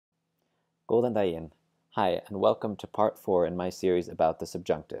Góðan daginn. Hi, and welcome to part 4 in my series about the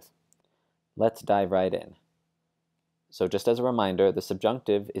subjunctive. Let's dive right in. So just as a reminder, the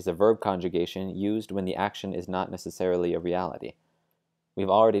subjunctive is a verb conjugation used when the action is not necessarily a reality. We've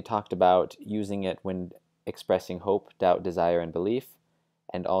already talked about using it when expressing hope, doubt, desire, and belief,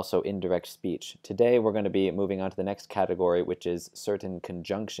 and also indirect speech. Today we're going to be moving on to the next category, which is certain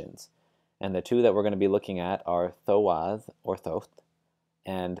conjunctions. And the two that we're going to be looking at are þótt or þótt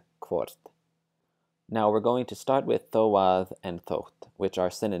and hvort. Now we're going to start with þótt and þótt, which are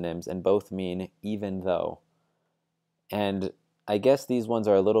synonyms and both mean even though. And I guess these ones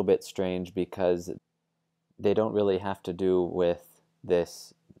are a little bit strange because they don't really have to do with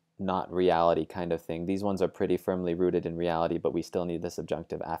this not reality kind of thing. These ones are pretty firmly rooted in reality, but we still need the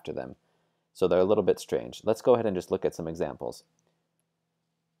subjunctive after them. So they're a little bit strange. Let's go ahead and just look at some examples.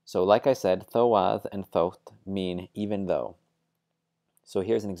 So like I said, þótt and þótt mean even though. So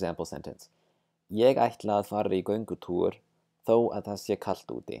here's an example sentence. Ég ætla að fara í göngutúr þó að það sé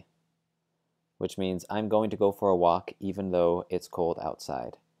kalt úti. Which means I'm going to go for a walk even though it's cold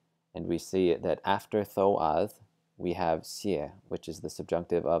outside. And we see that after þótt, we have sé, which is the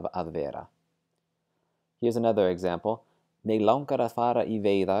subjunctive of að vera. Here's another example. Mig langar að fara í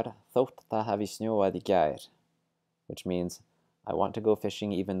veiðar þótt það hafi snjóað í gær. Which means I want to go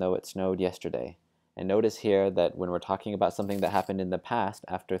fishing even though it snowed yesterday. And notice here that when we're talking about something that happened in the past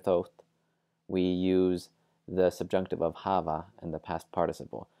after þótt, we use the subjunctive of hava and the past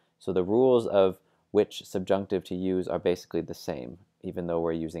participle. So the rules of which subjunctive to use are basically the same, even though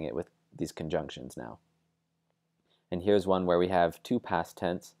we're using it with these conjunctions now. And here's one where we have two past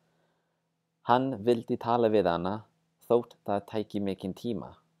tense. Hann vildi tala við hana þótt það tæki mikinn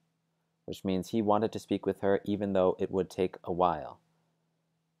tíma, which means he wanted to speak with her even though it would take a while.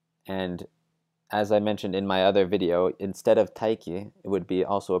 And as I mentioned in my other video, instead of tæki, it would be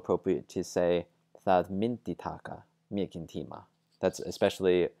also appropriate to say það myndi taka mikinn tíma. That's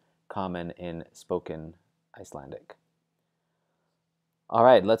especially common in spoken Icelandic. All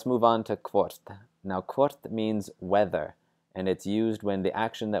right, let's move on to hvort. Now, hvort means whether, and it's used when the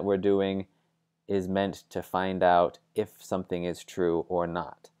action that we're doing is meant to find out if something is true or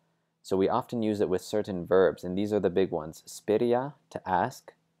not. So we often use it with certain verbs, and these are the big ones. Spyrja, to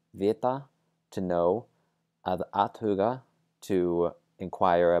ask, vita, to know, að athuga, to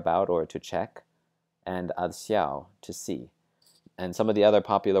inquire about or to check, and að sjá, to see. And some of the other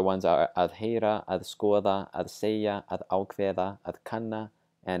popular ones are að heyra, að skoða, að segja, að ákveða, að kanna,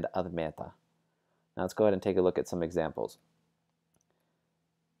 and að meta. Now let's go ahead and take a look at some examples.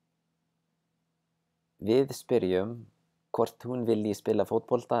 Við spyrjum hvort hún vilji spila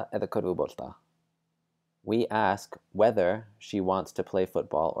fótbolta eða körfubolta. We ask whether she wants to play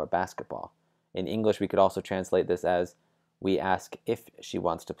football or basketball. In English, we could also translate this as we ask if she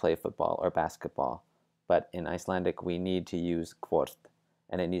wants to play football or basketball. But in Icelandic, we need to use hvort,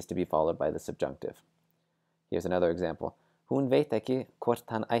 and it needs to be followed by the subjunctive. Here's another example. Hún veit ekki hvort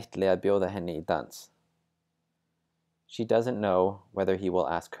hann ætli að bjóða henni í dans. She doesn't know whether he will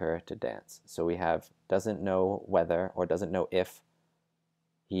ask her to dance. So we have doesn't know whether or doesn't know if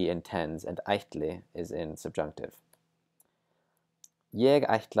he intends, and ætli is in subjunctive. Ég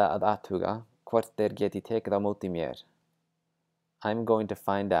ætla að athuga hvort þeir geti tekið á móti mér. I'm going to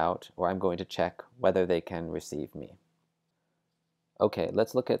find out, or I'm going to check, whether they can receive me. Okay,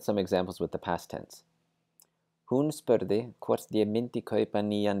 let's look at some examples with the past tense. Hún spurði hvort ég myndi kaupa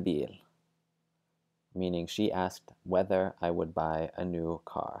nýjan bíl. Meaning she asked whether I would buy a new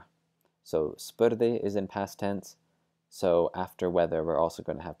car. So spurði is in past tense, so after whether we're also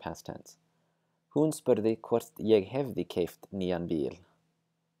going to have past tense. Hún spurði hvort ég hefði keypt nýjan bíl.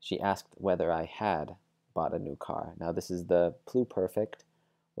 She asked whether I had bought a new car. Now this is the pluperfect.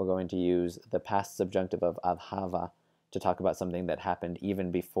 We're going to use the past subjunctive of að hafa to talk about something that happened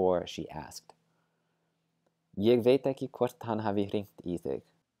even before she asked. Ég veit ekki hvort hann hafi hringt í þig.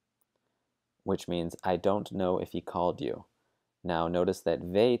 Which means I don't know if he called you. Now notice that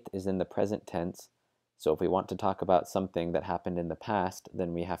veit is in the present tense, so if we want to talk about something that happened in the past,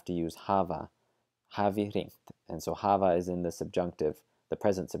 then we have to use hava, hafi hringt. And so hava is in the subjunctive, the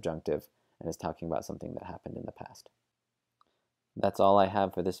present subjunctive, and is talking about something that happened in the past. That's all I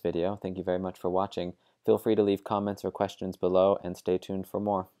have for this video. Thank you very much for watching. Feel free to leave comments or questions below and stay tuned for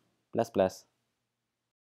more. Bless, bless.